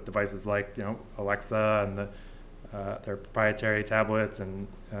world with devices like Alexa and their proprietary tablets and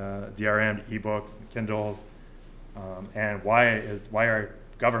DRM ebooks and Kindles. And why are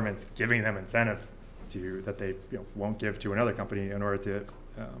governments giving them incentives that they won't give to another company in order to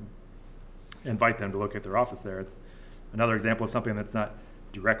invite them to look at their office there? It's another example of something that's not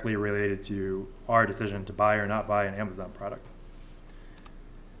directly related to our decision to buy or not buy an Amazon product.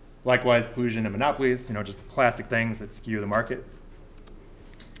 Likewise, collusion and monopolies, just classic things that skew the market.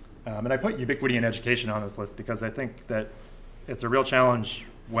 And I put ubiquity and education on this list because I think that it's a real challenge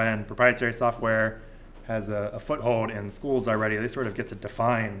when proprietary software has a foothold in schools already. They sort of get to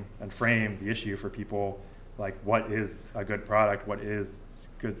define and frame the issue for people, like what is a good product, what is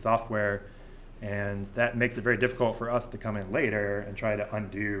good software. And that makes it very difficult for us to come in later and try to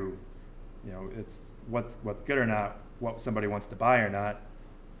undo, it's what's good or not, what somebody wants to buy or not,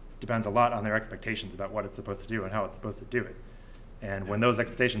 depends a lot on their expectations about what it's supposed to do and how it's supposed to do it. And when those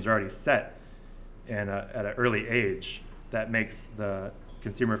expectations are already set at an early age, that makes the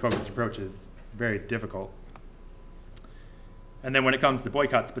consumer-focused approaches very difficult. And then when it comes to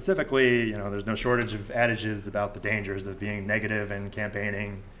boycott specifically, there's no shortage of adages about the dangers of being negative and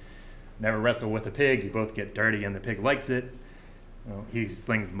campaigning. Never wrestle with a pig, you both get dirty and the pig likes it. He who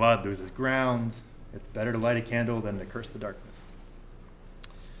slings mud loses ground. It's better to light a candle than to curse the darkness.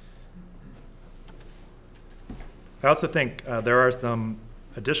 I also think there are some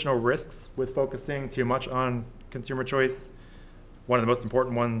additional risks with focusing too much on consumer choice. One of the most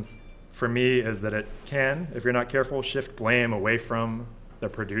important ones for me is that it can, if you're not careful, shift blame away from the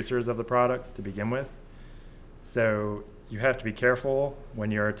producers of the products to begin with. So you have to be careful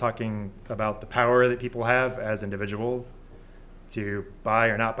when you're talking about the power that people have as individuals to buy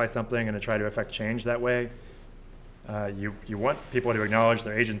or not buy something and to try to affect change that way. You want people to acknowledge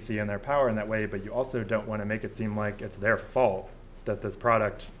their agency and their power in that way, but you also don't want to make it seem like it's their fault that this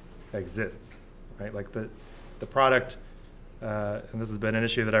product exists, right? Like the product, and this has been an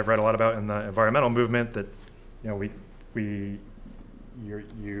issue that I've read a lot about in the environmental movement, that you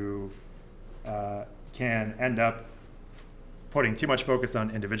can end up putting too much focus on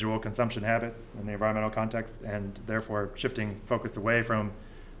individual consumption habits in the environmental context, and therefore shifting focus away from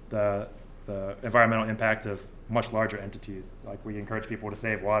the environmental impact of much larger entities. Like, we encourage people to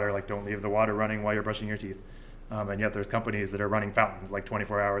save water, like don't leave the water running while you're brushing your teeth. And yet there's companies that are running fountains like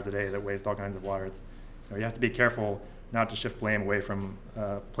 24 hours a day that waste all kinds of water. You have to be careful not to shift blame away from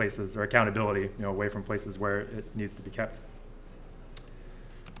places, or accountability, away from places where it needs to be kept.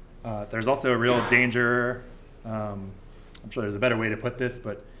 There's also a real danger, I'm sure there's a better way to put this,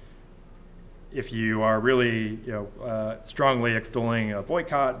 but if you are really strongly extolling a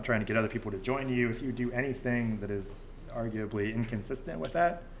boycott and trying to get other people to join you, if you do anything that is arguably inconsistent with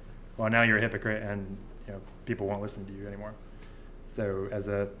that, well, now you're a hypocrite, and people won't listen to you anymore. So as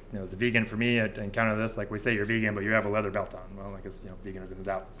a vegan, for me, I encounter this, like, we say you're vegan, but you have a leather belt on. Well, I guess veganism is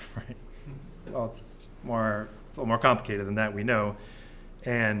out, right? Well, it's a little more complicated than that, we know.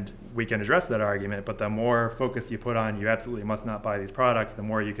 And we can address that argument, but the more focus you put on, you absolutely must not buy these products, the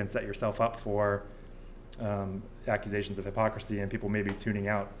more you can set yourself up for accusations of hypocrisy, and people may be tuning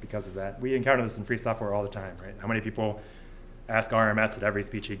out because of that. We encounter this in free software all the time, right? How many people ask RMS at every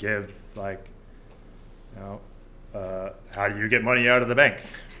speech he gives, like, how do you get money out of the bank?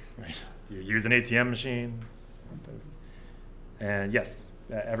 Right? Do you use an ATM machine? And yes,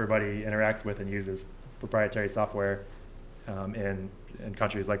 everybody interacts with and uses proprietary software in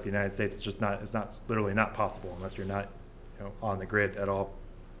countries like the United States. It's just not, literally not possible unless you're not on the grid at all.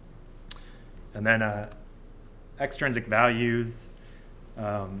 And then extrinsic values,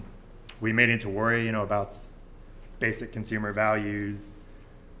 we may need to worry about basic consumer values,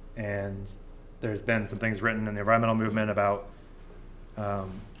 and there's been some things written in the environmental movement about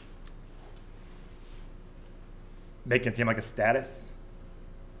making it seem like a status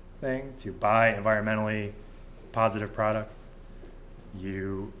thing to buy environmentally positive products.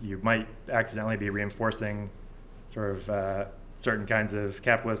 You might accidentally be reinforcing sort of certain kinds of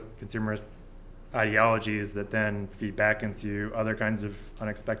capitalist consumerist ideologies that then feed back into other kinds of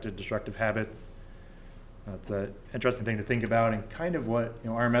unexpected destructive habits. It's an interesting thing to think about, and kind of what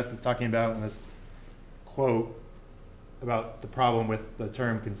RMS is talking about in this quote about the problem with the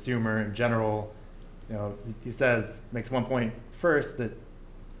term consumer in general. He makes one point first, that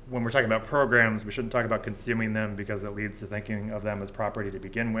when we're talking about programs, we shouldn't talk about consuming them because it leads to thinking of them as property to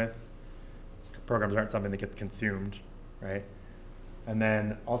begin with. Programs aren't something that get consumed, right? And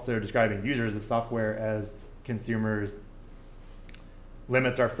then also describing users of software as consumers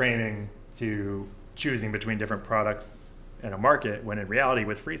limits our framing to choosing between different products in a market, when in reality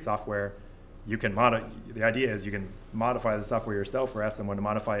with free software, you can the idea is you can modify the software yourself or ask someone to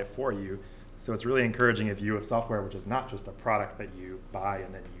modify it for you. So it's really encouraging a view of software which is not just a product that you buy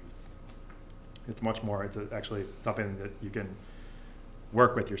and then use. It's much more, it's actually something that you can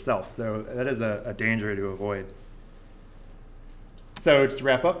work with yourself. So that is a danger to avoid. So just to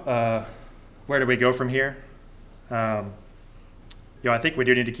wrap up, where do we go from here? I think we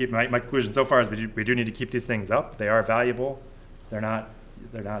do need to keep, my conclusion so far is we do need to keep these things up. They are valuable. They're not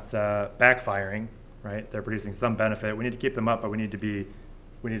backfiring, right? They're producing some benefit. We need to keep them up, but we need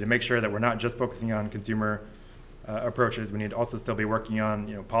to make sure that we're not just focusing on consumer approaches. We need to also still be working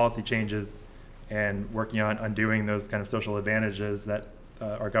on policy changes and working on undoing those kind of social advantages that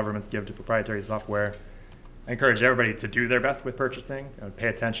our governments give to proprietary software. I encourage everybody to do their best with purchasing. Pay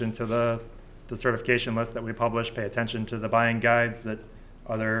attention to the certification list that we publish. Pay attention to the buying guides that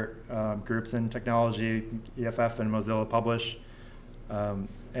other groups in technology, EFF and Mozilla publish.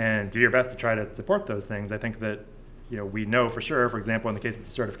 And do your best to try to support those things. I think that we know for sure, for example, in the case of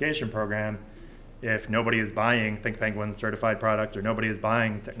the certification program, if nobody is buying Think Penguin certified products, or nobody is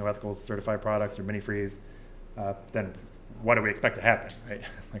buying TechnoEthical's certified products or mini-freeze, then what do we expect to happen, right?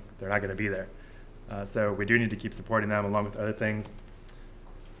 Like, they're not going to be there. So we do need to keep supporting them along with other things.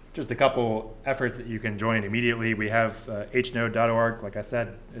 Just a couple efforts that you can join immediately. We have hnode.org, like I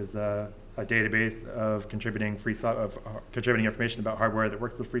said, is a database of contributing information about hardware that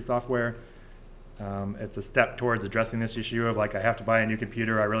works with free software. It's a step towards addressing this issue of, like, I have to buy a new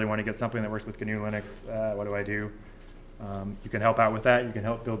computer. I really want to get something that works with GNU Linux. What do I do? You can help out with that. You can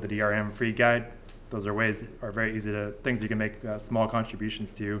help build the DRM free guide. Those are very easy things you can make small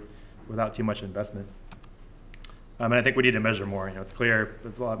contributions to without too much investment. And I think we need to measure more. It's clear,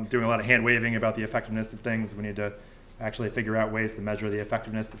 I'm doing a lot of hand waving about the effectiveness of things. We need to actually figure out ways to measure the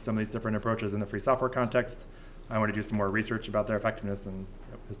effectiveness of some of these different approaches in the free software context. I want to do some more research about their effectiveness in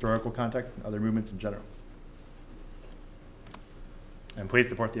historical context and other movements in general. And please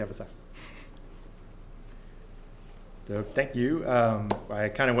support the FSF. So thank you. I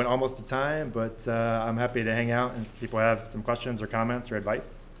kind of went almost to time, but I'm happy to hang out, and if people have some questions or comments or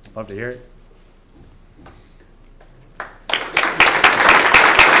advice, I'd love to hear it.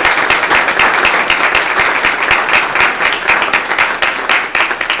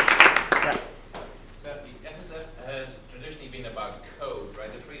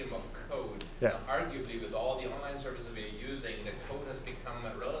 freedom of code. Yeah. Now, arguably, with all the online services we're using, the code has become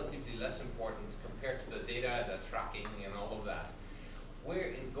relatively less important compared to the data, the tracking, and all of that. Where,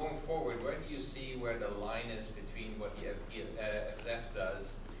 in going forward, where do you see where the line is between what the FSF does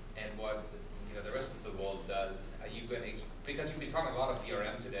and what the rest of the world does? Are you going to, because you've been talking a lot of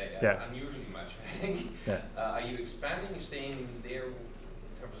DRM today, unusually much, I think. Yeah. Are you expanding, staying there in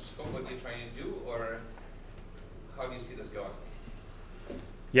terms of scope, what you're trying to do, or how do you see this going?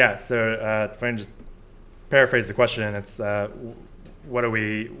 Yeah, so to just paraphrase the question, it's what do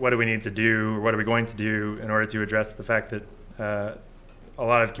we need to do, or what are we going to do in order to address the fact that a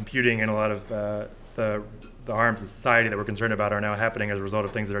lot of computing and a lot of the harms to society that we're concerned about are now happening as a result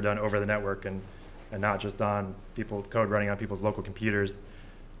of things that are done over the network and not just on code running on people's local computers.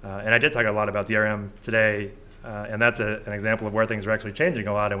 And I did talk a lot about DRM today, and that's an example of where things are actually changing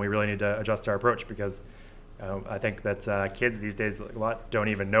a lot, and we really need to adjust our approach because I think that kids these days a lot don't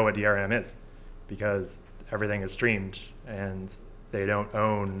even know what DRM is because everything is streamed and they don't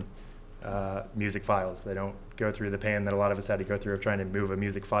own music files. They don't go through the pain that a lot of us had to go through of trying to move a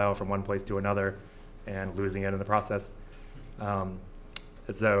music file from one place to another and losing it in the process.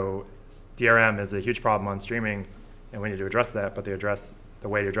 So DRM is a huge problem on streaming, and we need to address that, but the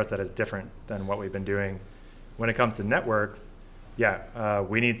way to address that is different than what we've been doing. When it comes to networks,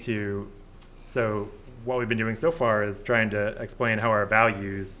 we need to, so what we've been doing so far is trying to explain how our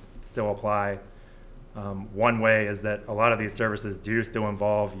values still apply. One way is that a lot of these services do still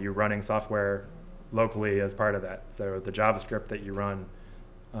involve you running software locally as part of that. So the JavaScript that you run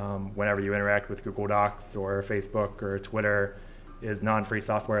whenever you interact with Google Docs or Facebook or Twitter is non-free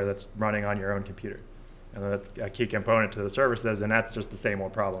software that's running on your own computer. And that's a key component to the services, and that's just the same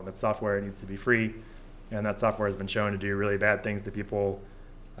old problem. It's software, it needs to be free, and that software has been shown to do really bad things to people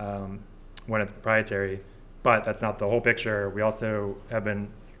when it's proprietary. But that's not the whole picture. We also have been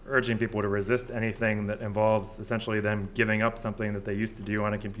urging people to resist anything that involves essentially them giving up something that they used to do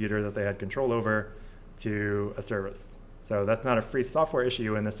on a computer that they had control over to a service. So that's not a free software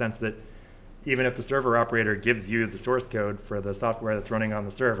issue in the sense that even if the server operator gives you the source code for the software that's running on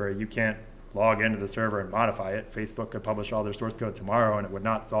the server, you can't log into the server and modify it. Facebook could publish all their source code tomorrow and it would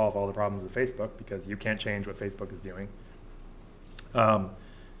not solve all the problems with Facebook because you can't change what Facebook is doing.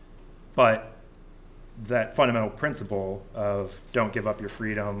 But that fundamental principle of don't give up your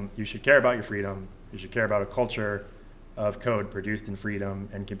freedom, you should care about your freedom, you should care about a culture of code produced in freedom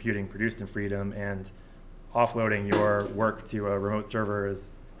and computing produced in freedom, and offloading your work to a remote server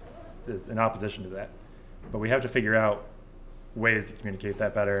is in opposition to that. But we have to figure out ways to communicate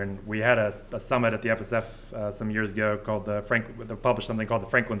that better. And we had a summit at the FSF some years ago called they published something called the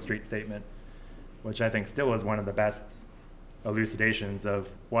Franklin Street Statement, which I think still is one of the best elucidations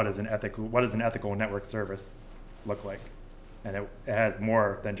of what does an ethical network service look like. And it has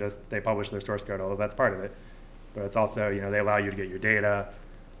more than just they publish their source code, although that's part of it. But it's also, they allow you to get your data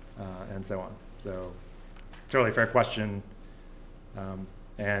and so on. So it's a really fair question.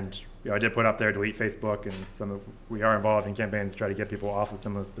 And I did put up there delete Facebook, and we are involved in campaigns to try to get people off of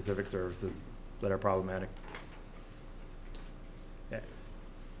some of the specific services that are problematic. Yeah.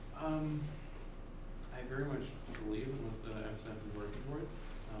 I very much believe in what the FSF is working towards,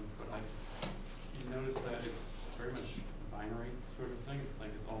 but you notice that it's very much a binary sort of thing. It's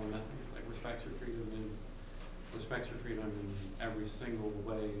like it's all or nothing. It's like respects your freedom in every single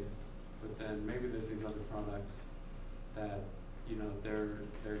way, but then maybe there's these other products that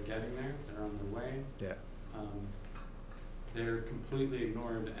they're getting there, they're on their way. Yeah. They're completely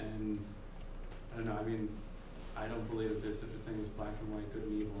ignored, and I don't know. I mean, I don't believe that there's such a thing as black and white, good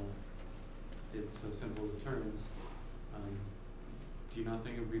and evil. It's so simple in terms. Do you not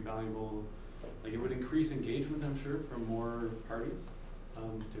think it would be valuable? Like, it would increase engagement, I'm sure, from more parties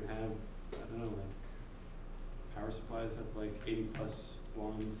to have, I don't know, like power supplies have like 80 plus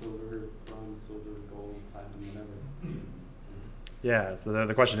bronze, silver, gold, platinum, whatever. Yeah, so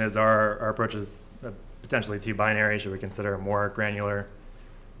the question is, are our approaches potentially too binary? Should we consider more granular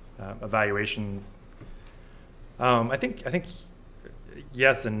evaluations? I think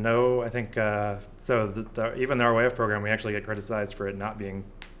yes and no. I think so. Even the RYF program, we actually get criticized for it not being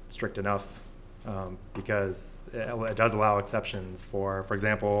strict enough because it does allow exceptions for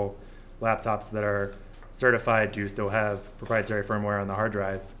example, laptops that are certified to still have proprietary firmware on the hard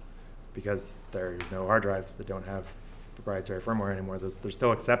drive, because there's no hard drives that don't have proprietary firmware anymore. There's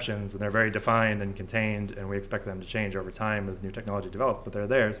still exceptions, and they're very defined and contained, and we expect them to change over time as new technology develops, but they're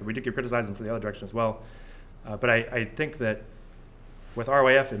there. So we do get criticized for the other direction as well. But I think that with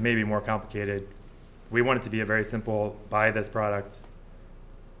RYF, it may be more complicated. We want it to be a very simple, buy this product,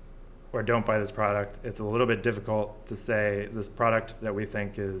 or don't buy this product, it's a little bit difficult to say this product that we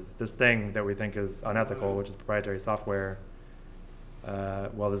think is, this thing that we think is unethical, which is proprietary software,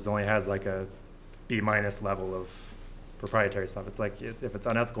 well, this only has like a B- level of proprietary stuff. It's like, if it's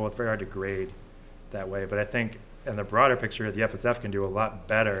unethical, it's very hard to grade that way. But I think in the broader picture, the FSF can do a lot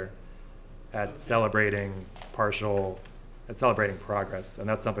better at celebrating celebrating progress. And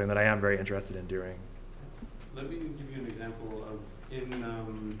that's something that I am very interested in doing. Let me give you an example of,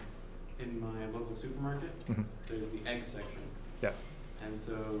 in my local supermarket, there's the egg section. Yeah. And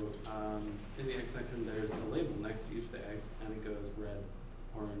so in the egg section, there's a label next to each of the eggs, and it goes red,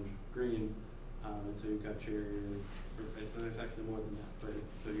 orange, green. And so you've got so there's actually more than that, but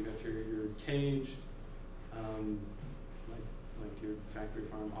so you've got your caged, like your factory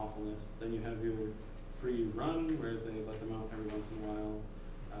farm awfulness. Then you have your free run, where they let them out every once in a while.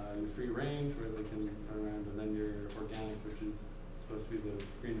 Your free range, where they can run around, and then your organic, which is supposed to be the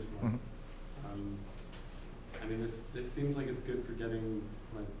greenish one. I mean, this seems like it's good for getting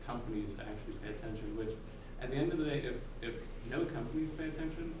like companies to actually pay attention. Which, at the end of the day, if no companies pay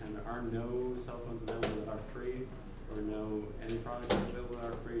attention and there are no cell phones available that are free, or no any products available that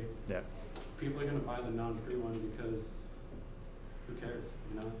are free, people are going to buy the non-free one because who cares?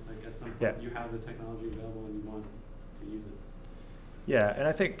 You know, it's like at some point you have the technology available and you want to use it. Yeah, and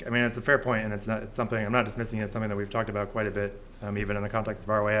I think, I mean, it's a fair point, and it's something, I'm not dismissing it, it's something that we've talked about quite a bit, even in the context of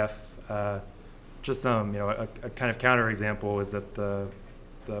RYF. Just some, a kind of counterexample is that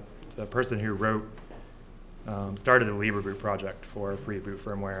the person who wrote, started the LibreBoot project for free boot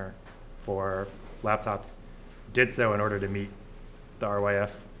firmware for laptops, did so in order to meet the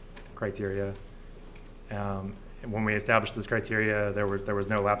RYF criteria. When we established this criteria, there was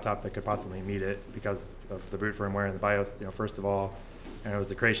no laptop that could possibly meet it because of the boot firmware and the BIOS, first of all, and it was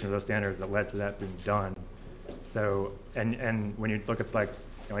the creation of those standards that led to that being done. So, and when you look at, like,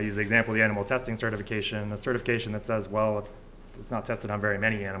 I use the example of the animal testing certification, a certification that says, well, it's not tested on very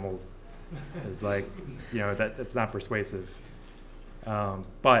many animals, is like, that it's not persuasive.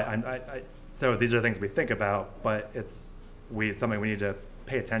 But so these are things we think about, but it's something we need to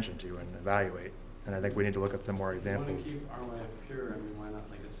pay attention to and evaluate. And I think we need to look at some more examples. If you want to keep RYF pure, I mean, why not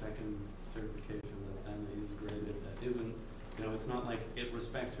like a second certification that then is graded that isn't, it's not like it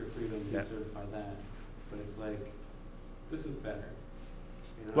respects your freedom to certify that, but it's like, this is better.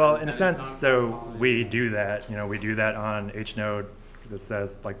 Well, in a sense, so we do that. We do that on HNode that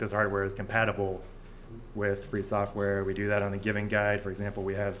says, like, this hardware is compatible with free software. We do that on the Giving Guide. For example,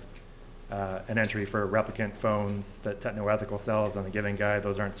 we have an entry for replicant phones that Technoethical sells on the Giving Guide.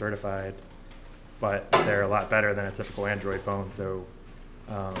 Those aren't certified, but they're a lot better than a typical Android phone. So,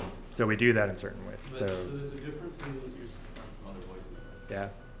 so we do that in certain ways. So there's a difference in some other voices. Yeah,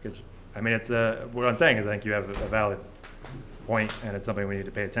 good. I mean, what I'm saying is I think you have a valid point, and it's something we need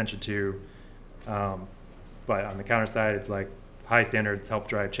to pay attention to. But on the counter side, it's like high standards help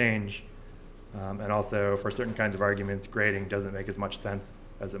drive change, and also for certain kinds of arguments, grading doesn't make as much sense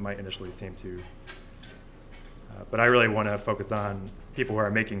as it might initially seem to. But I really want to focus on people who are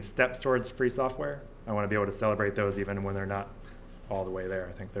making steps towards free software. I want to be able to celebrate those even when they're not all the way there.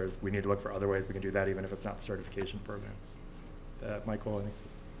 I think we need to look for other ways we can do that, even if it's not the certification program. Michael, I think.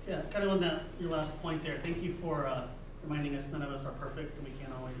 Yeah, kind of on your last point there. Thank you for reminding us none of us are perfect and we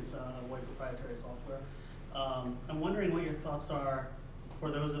can't always avoid proprietary software. I'm wondering what your thoughts are for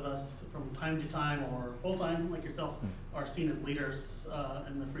those of us from time to time or full-time, like yourself, are seen as leaders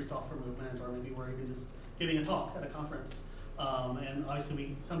in the free software movement, or maybe we're even just giving a talk at a conference. And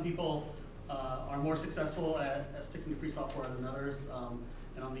obviously some people are more successful at sticking to free software than others.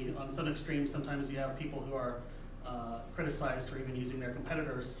 And on some extremes, sometimes you have people who are criticized for even using their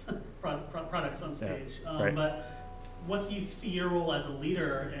competitors' products on stage. Right. But what do you see your role as a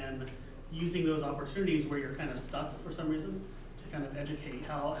leader in using those opportunities where you're kind of stuck for some reason to kind of educate?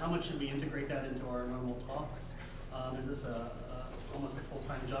 How much should we integrate that into our normal talks? Is this almost a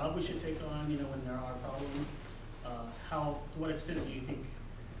full-time job we should take on, when there are problems? To what extent do you think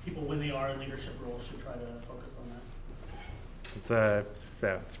people, when they are in leadership roles, should try to focus on that? It's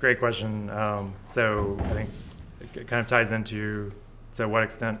a great question. So I think it kind of ties into, to what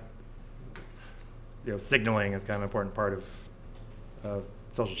extent, signaling is kind of an important part of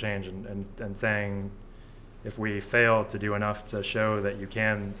social change, and saying if we fail to do enough to show that you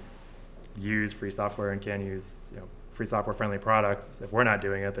can use free software and can use free software friendly products, if we're not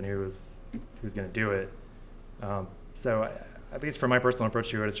doing it, then who's going to do it? So at least for my personal approach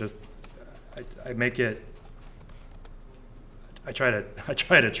to it, it's just I try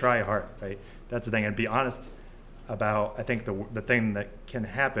to try hard, right? That's the thing, and be honest about, I think the thing that can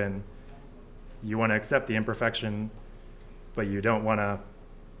happen, you want to accept the imperfection, but you don't want to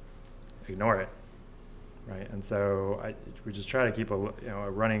ignore it, right? And so we just try to keep a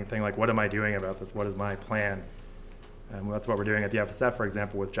running thing like, what am I doing about this? What is my plan? And that's what we're doing at the FSF, for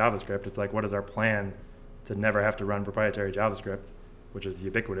example, with JavaScript. It's like, what is our plan to never have to run proprietary JavaScript, which is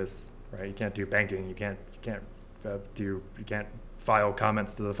ubiquitous, right? You can't do banking. You can't file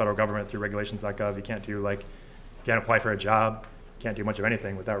comments to the federal government through regulations.gov. You can't apply for a job. You can't do much of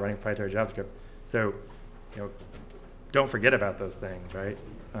anything without running proprietary JavaScript. So, don't forget about those things, right?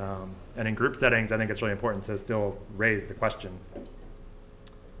 And in group settings, I think it's really important to still raise the question.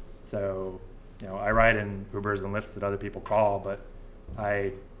 So, I ride in Ubers and Lyfts that other people call, but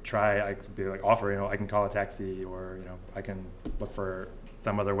I could be like offer, I can call a taxi, or, I can look for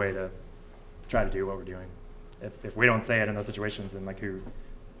some other way to try to do what we're doing. If we don't say it in those situations, and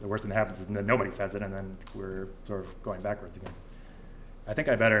the worst thing that happens is that nobody says it, and then we're sort of going backwards again. I think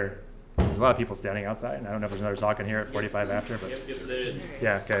there's a lot of people standing outside, and I don't know if there's another talk in here at 45 after, but Yep, there is.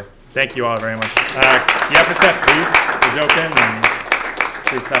 yeah, okay. Thank you all very much. The FSF booth is open, and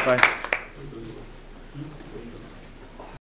please stop by.